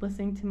 13-year-old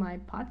listening to my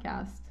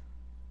podcast,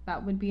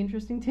 that would be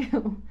interesting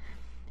too.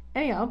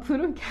 Anyhow,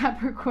 Pluto and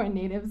Capricorn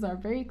natives are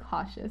very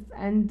cautious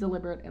and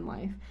deliberate in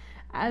life,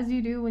 as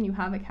you do when you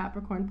have a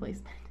Capricorn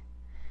placement.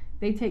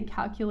 They take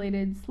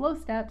calculated, slow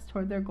steps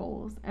toward their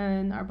goals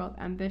and are both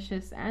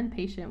ambitious and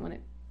patient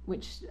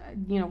which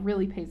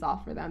really pays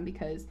off for them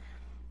because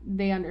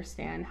they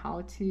understand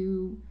how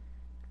to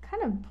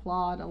kind of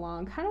plod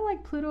along, kind of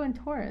like Pluto and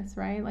Taurus,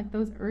 right?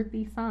 Those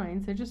earthy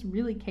signs. They're just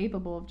really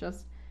capable of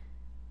just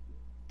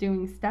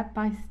doing step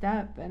by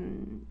step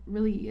and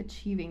really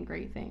achieving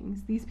great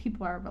things. These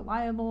people are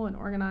reliable and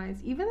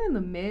organized, even in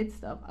the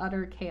midst of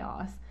utter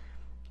chaos.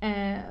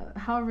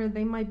 However,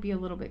 they might be a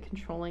little bit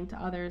controlling to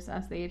others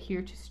as they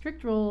adhere to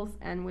strict rules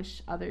and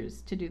wish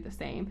others to do the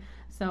same.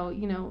 So,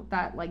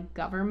 that like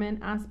government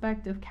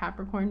aspect of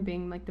Capricorn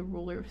being like the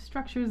ruler of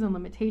structures and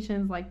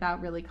limitations, like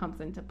that really comes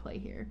into play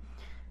here.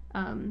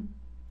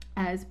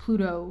 As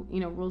Pluto,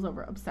 rules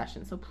over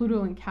obsession. So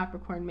Pluto and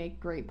Capricorn make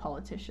great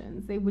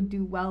politicians. They would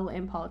do well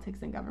in politics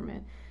and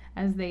government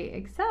as they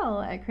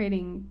excel at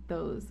creating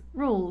those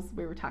rules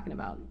we were talking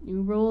about,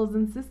 new rules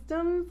and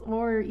systems,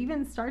 or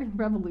even starting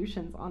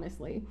revolutions,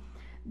 honestly.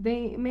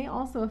 They may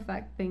also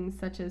affect things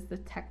such as the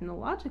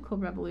technological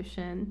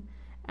revolution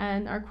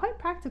and are quite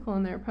practical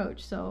in their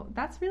approach. So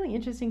that's really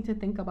interesting to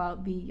think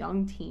about. The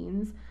young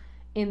teens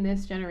in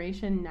this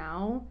generation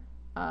now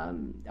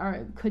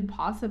could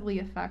possibly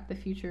affect the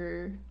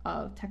future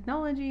of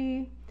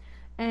technology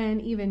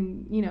and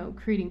even,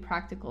 creating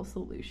practical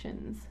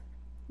solutions,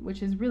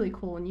 which is really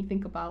cool when you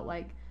think about,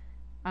 like,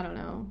 I don't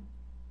know,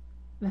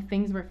 the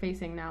things we're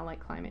facing now, like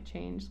climate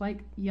change. Like,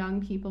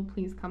 young people,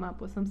 please come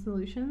up with some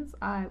solutions.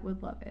 I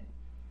would love it.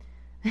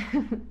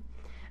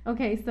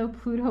 Okay, so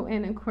Pluto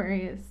in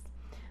Aquarius.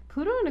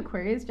 Pluto in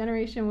Aquarius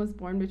generation was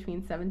born between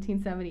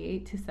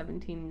 1778 to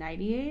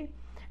 1798,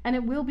 and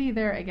it will be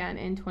there again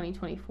in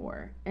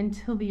 2024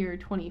 until the year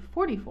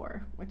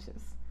 2044, which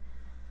is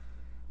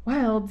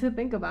wild to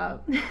think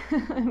about.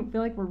 I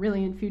feel like we're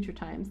really in future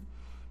times.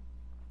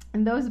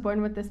 And those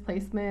born with this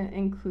placement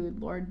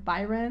include Lord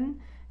Byron,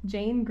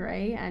 Jane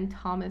Grey, and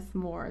Thomas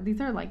More.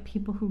 These are like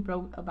people who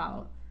wrote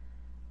about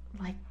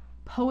like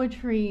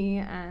poetry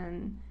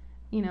and,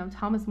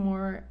 Thomas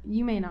More,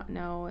 you may not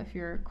know if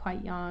you're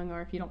quite young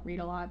or if you don't read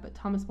a lot, but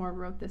Thomas More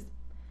wrote this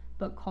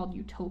book called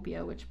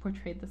Utopia, which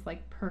portrayed this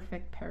like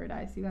perfect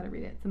paradise. You got to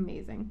read it. It's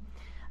amazing.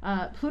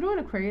 Pluto and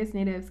Aquarius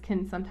natives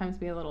can sometimes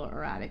be a little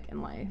erratic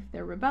in life.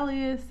 They're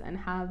rebellious and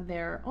have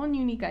their own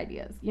unique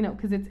ideas,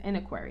 because it's in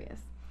Aquarius.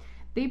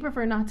 They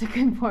prefer not to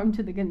conform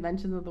to the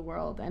conventions of the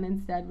world and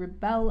instead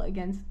rebel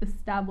against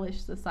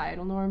established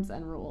societal norms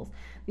and rules.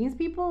 These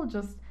people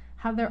just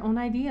have their own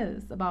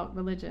ideas about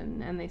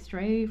religion and they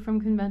stray from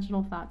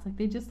conventional thoughts. Like,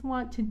 they just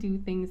want to do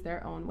things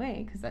their own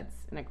way, because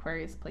that's an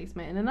Aquarius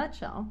placement in a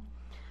nutshell.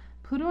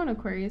 Pluto and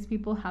Aquarius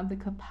people have the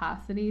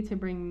capacity to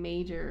bring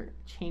major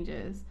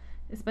changes,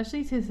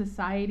 especially to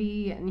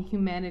society and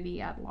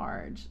humanity at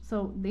large.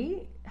 So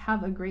they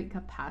have a great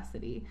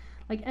capacity.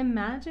 Like,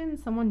 imagine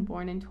someone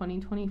born in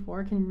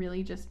 2024 can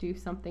really just do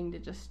something to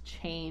just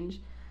change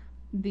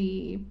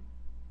the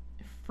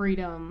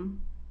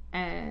freedom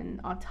and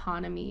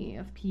autonomy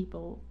of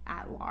people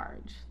at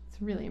large.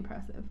 It's really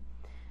impressive.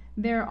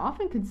 They're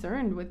often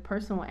concerned with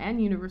personal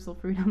and universal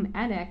freedom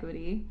and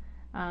equity.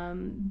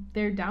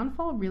 Their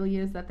downfall really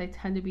is that they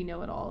tend to be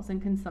know-it-alls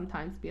and can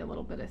sometimes be a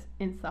little bit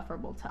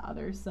insufferable to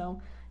others.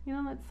 So,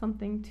 that's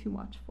something to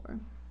watch for.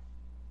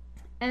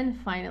 And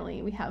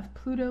finally, we have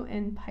Pluto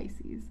in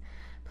Pisces.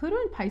 Pluto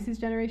in Pisces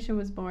generation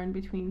was born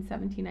between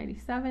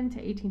 1797 to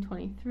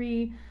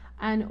 1823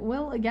 and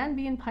will again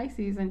be in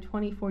Pisces in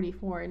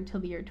 2044 until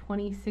the year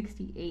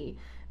 2068.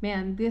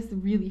 Man, this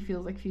really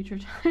feels like future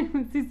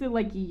time. These are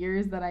like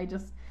years that I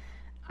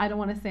don't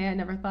want to say I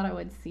never thought I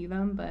would see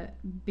them, but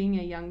being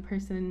a young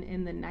person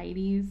in the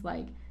 90s,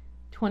 like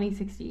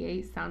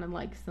 2068 sounded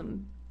like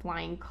some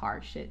flying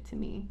car shit to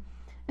me.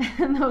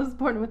 And those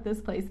born with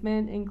this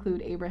placement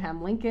include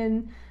Abraham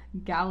Lincoln,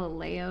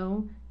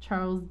 Galileo,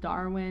 Charles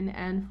Darwin,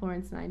 and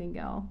Florence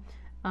Nightingale.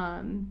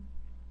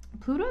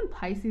 Pluto and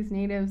Pisces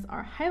natives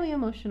are highly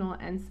emotional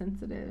and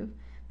sensitive.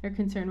 They're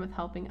concerned with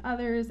helping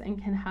others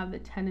and can have the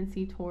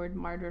tendency toward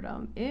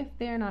martyrdom if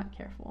they are not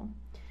careful.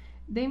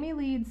 They may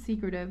lead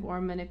secretive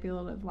or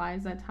manipulative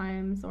lives at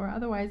times, or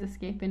otherwise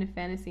escape into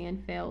fantasy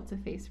and fail to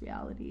face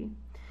reality.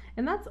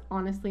 And that's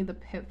honestly the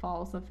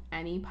pitfalls of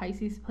any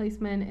Pisces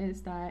placement,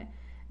 is that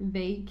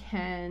they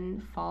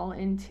can fall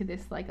into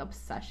this like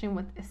obsession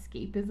with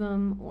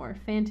escapism or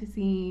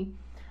fantasy,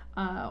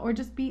 or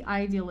just be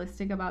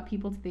idealistic about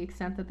people to the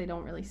extent that they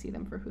don't really see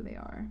them for who they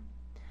are.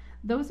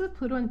 Those with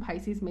Pluto and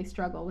Pisces may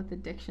struggle with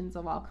addictions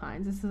of all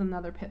kinds. This is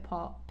another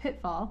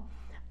pitfall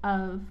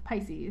of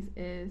Pisces,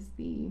 is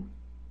the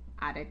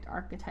addict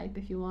archetype,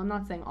 if you will. I'm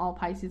not saying all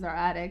Pisces are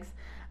addicts,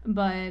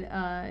 but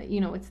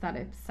it's that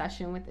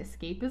obsession with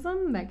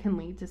escapism that can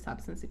lead to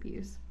substance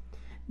abuse.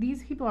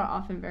 These people are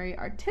often very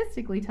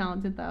artistically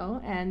talented,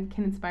 though, and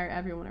can inspire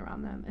everyone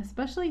around them,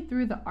 especially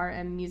through the art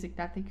and music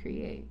that they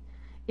create,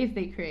 if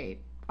they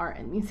create art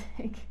and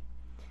music.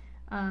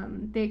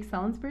 They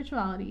excel in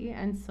spirituality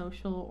and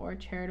social or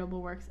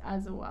charitable works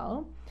as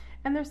well,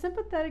 and their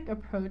sympathetic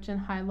approach and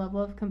high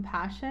level of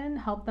compassion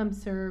help them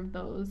serve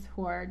those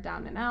who are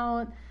down and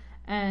out,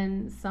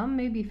 and some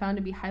may be found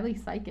to be highly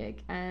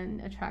psychic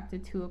and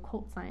attracted to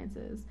occult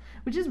sciences,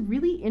 which is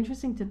really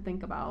interesting to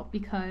think about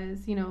because,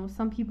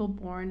 some people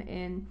born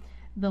in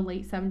the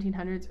late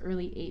 1700s,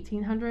 early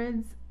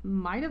 1800s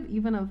might have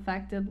even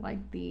affected like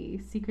the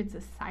secret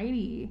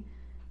society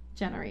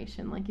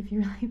generation. Like, if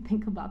you really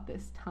think about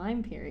this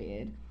time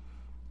period,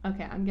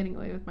 Okay, I'm getting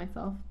away with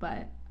myself,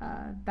 but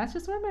that's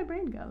just where my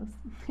brain goes.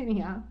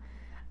 Anyhow,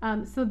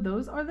 so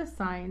those are the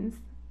signs,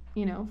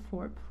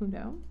 for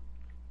Pluto.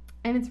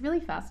 And it's really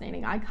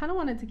fascinating. I kind of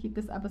wanted to keep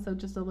this episode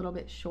just a little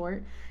bit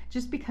short,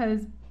 just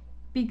because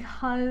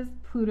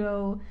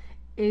Pluto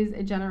is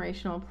a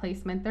generational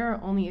placement. There are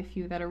only a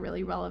few that are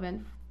really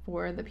relevant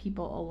for the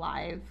people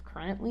alive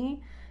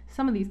currently.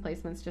 Some of these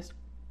placements just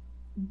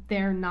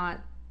they're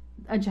not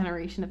a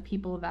generation of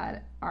people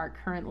that are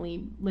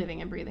currently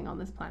living and breathing on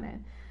this planet.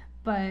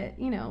 But,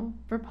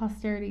 for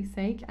posterity's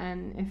sake,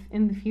 and if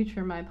in the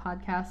future my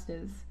podcast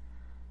is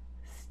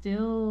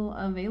still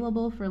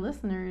available for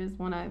listeners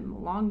when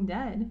I'm long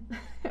dead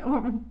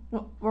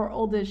or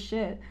old as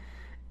shit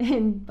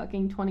in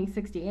fucking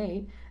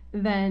 2068,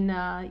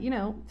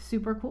 then,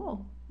 super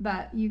cool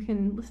that you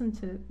can listen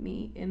to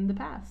me in the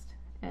past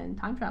and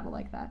time travel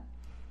like that.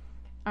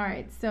 All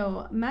right,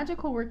 so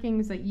magical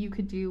workings that you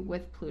could do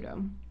with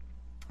Pluto.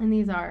 And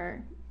these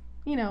are,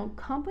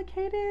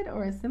 complicated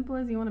or as simple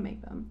as you want to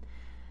make them.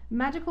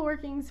 Magical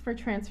workings for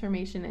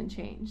transformation and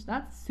change.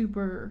 That's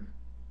super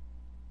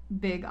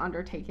big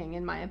undertaking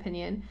in my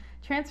opinion.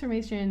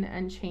 Transformation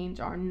and change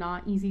are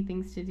not easy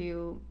things to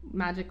do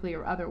magically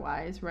or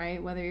otherwise,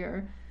 right? Whether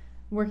you're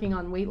working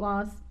on weight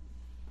loss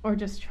or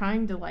just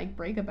trying to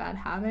break a bad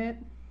habit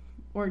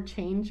or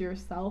change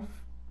yourself,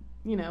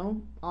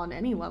 on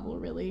any level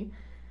really.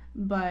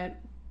 But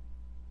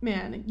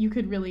man, you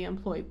could really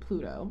employ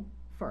Pluto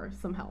for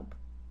some help.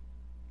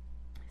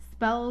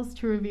 Spells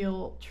to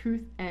reveal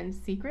truth and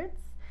secrets,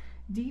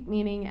 deep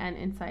meaning and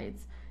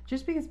insights.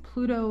 Just because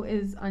Pluto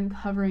is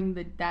uncovering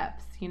the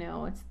depths,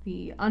 it's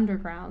the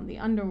underground, the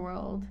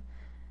underworld,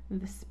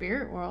 the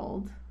spirit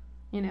world,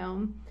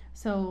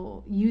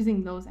 so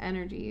using those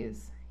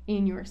energies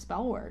in your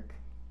spell work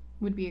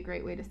would be a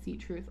great way to see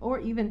truth or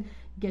even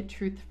get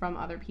truth from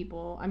other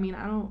people. I mean,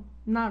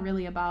 not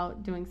really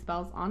about doing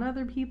spells on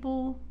other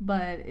people,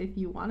 but if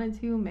you wanted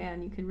to,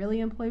 man, you could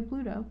really employ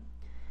Pluto.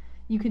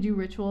 You could do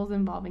rituals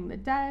involving the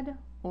dead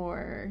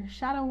or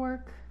shadow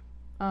work,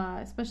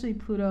 especially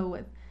Pluto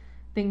with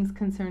things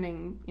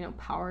concerning,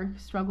 power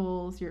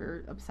struggles,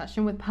 your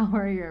obsession with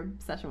power, your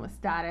obsession with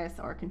status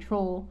or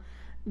control.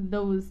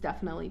 Those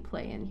definitely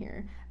play in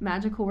here.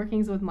 Magical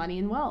workings with money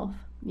and wealth.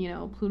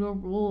 Pluto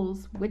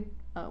rules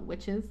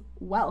witches,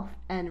 wealth,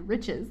 and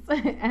riches,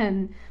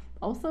 and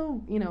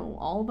also,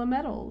 all the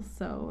metals.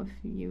 So if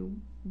you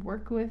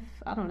work with,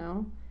 I don't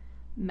know,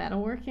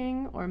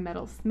 metalworking or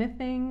metal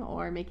smithing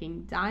or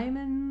making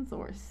diamonds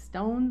or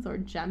stones or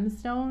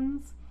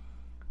gemstones,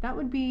 that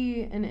would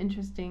be an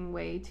interesting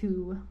way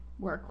to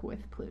work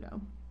with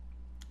Pluto.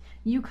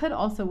 You could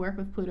also work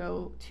with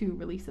Pluto to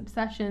release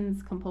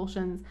obsessions,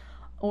 compulsions,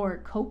 or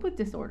cope with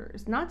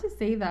disorders. Not to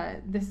say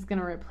that this is going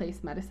to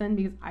replace medicine,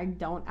 because I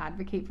don't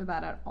advocate for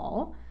that at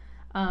all,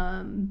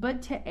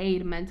 but to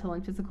aid mental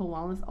and physical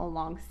wellness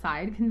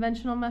alongside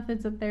conventional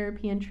methods of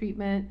therapy and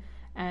treatment,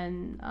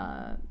 and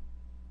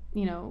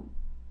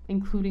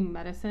including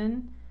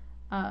medicine.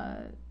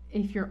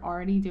 If you're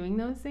already doing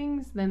those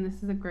things, then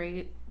this is a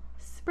great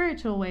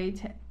spiritual way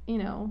to,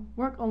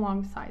 work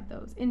alongside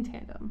those in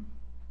tandem,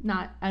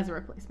 not as a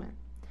replacement.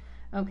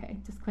 Okay,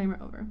 disclaimer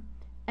over.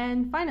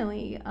 And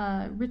finally,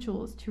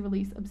 rituals to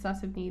release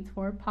obsessive needs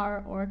for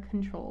power or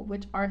control,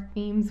 which are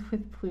themes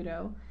with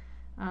Pluto.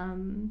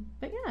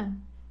 But yeah,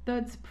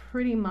 that's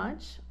pretty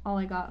much all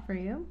I got for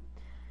you.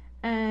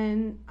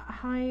 And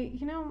I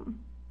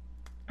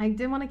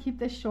did want to keep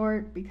this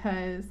short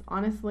because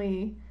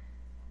honestly,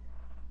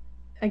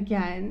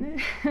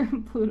 again,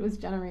 Pluto's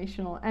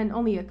generational, and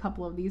only a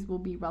couple of these will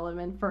be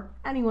relevant for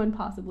anyone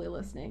possibly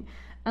listening.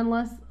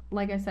 Unless,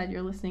 like I said,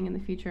 you're listening in the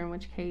future, in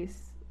which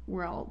case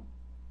we're all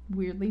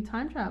weirdly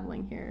time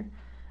traveling here.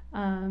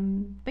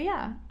 But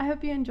yeah, I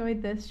hope you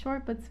enjoyed this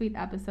short but sweet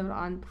episode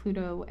on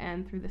Pluto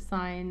and through the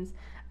signs,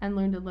 and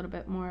learned a little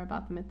bit more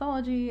about the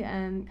mythology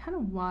and kind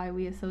of why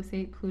we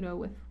associate Pluto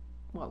with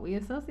what we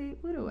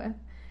associate Pluto with.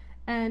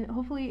 And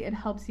hopefully it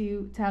helps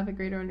you to have a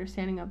greater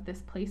understanding of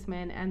this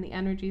placement and the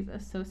energies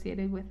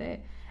associated with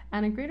it,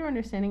 and a greater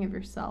understanding of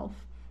yourself,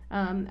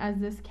 as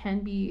this can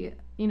be,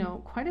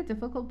 quite a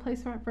difficult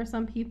placement for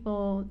some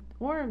people,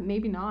 or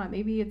maybe not.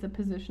 Maybe it's a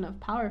position of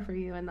power for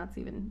you, and that's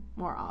even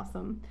more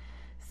awesome.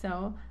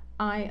 So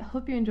I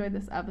hope you enjoyed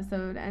this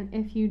episode, and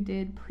if you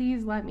did,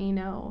 please let me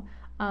know.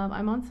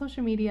 I'm on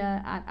social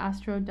media at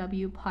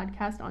AstroW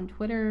Podcast on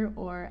Twitter,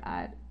 or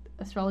at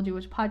Astrology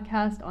Witch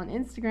Podcast on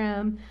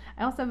Instagram.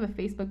 I also have a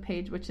Facebook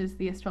page, which is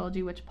the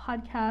Astrology Witch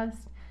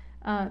Podcast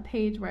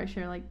page, where I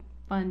share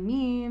fun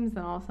memes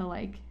and also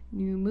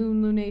new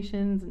moon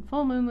lunations and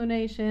full moon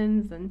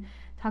lunations, and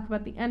talk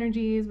about the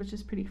energies, which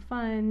is pretty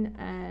fun.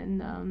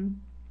 And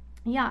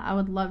yeah, I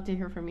would love to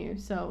hear from you.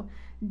 So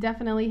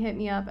definitely hit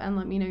me up and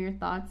let me know your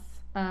thoughts.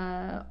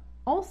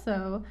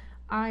 Also,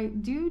 I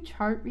do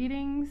chart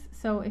readings.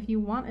 So if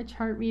you want a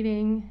chart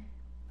reading,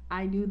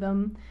 I do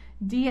them.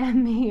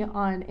 DM me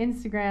on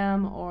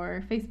Instagram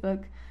or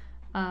Facebook.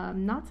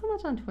 Not so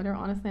much on Twitter.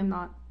 Honestly, I'm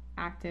not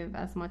active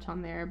as much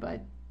on there,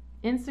 but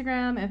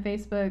Instagram and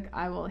Facebook,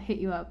 I will hit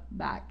you up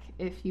back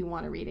if you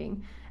want a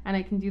reading. And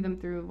I can do them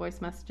through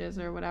voice messages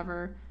or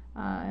whatever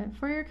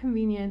for your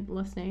convenient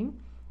listening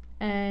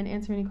and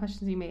answer any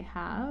questions you may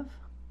have.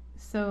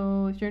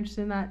 So if you're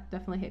interested in that,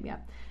 definitely hit me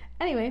up.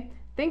 Anyway,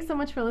 thanks so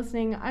much for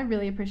listening. I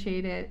really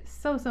appreciate it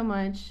so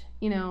much.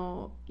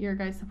 Your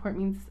guys' support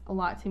means a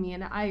lot to me,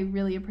 and I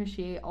really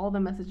appreciate all the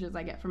messages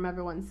I get from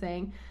everyone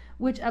saying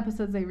which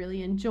episodes they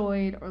really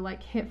enjoyed or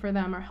hit for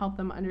them or help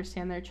them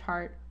understand their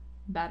chart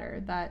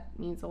better. That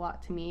means a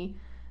lot to me.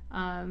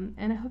 And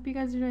I hope you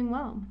guys are doing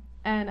well.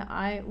 And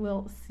I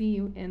will see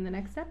you in the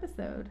next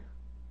episode.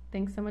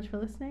 Thanks so much for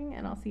listening,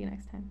 and I'll see you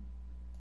next time.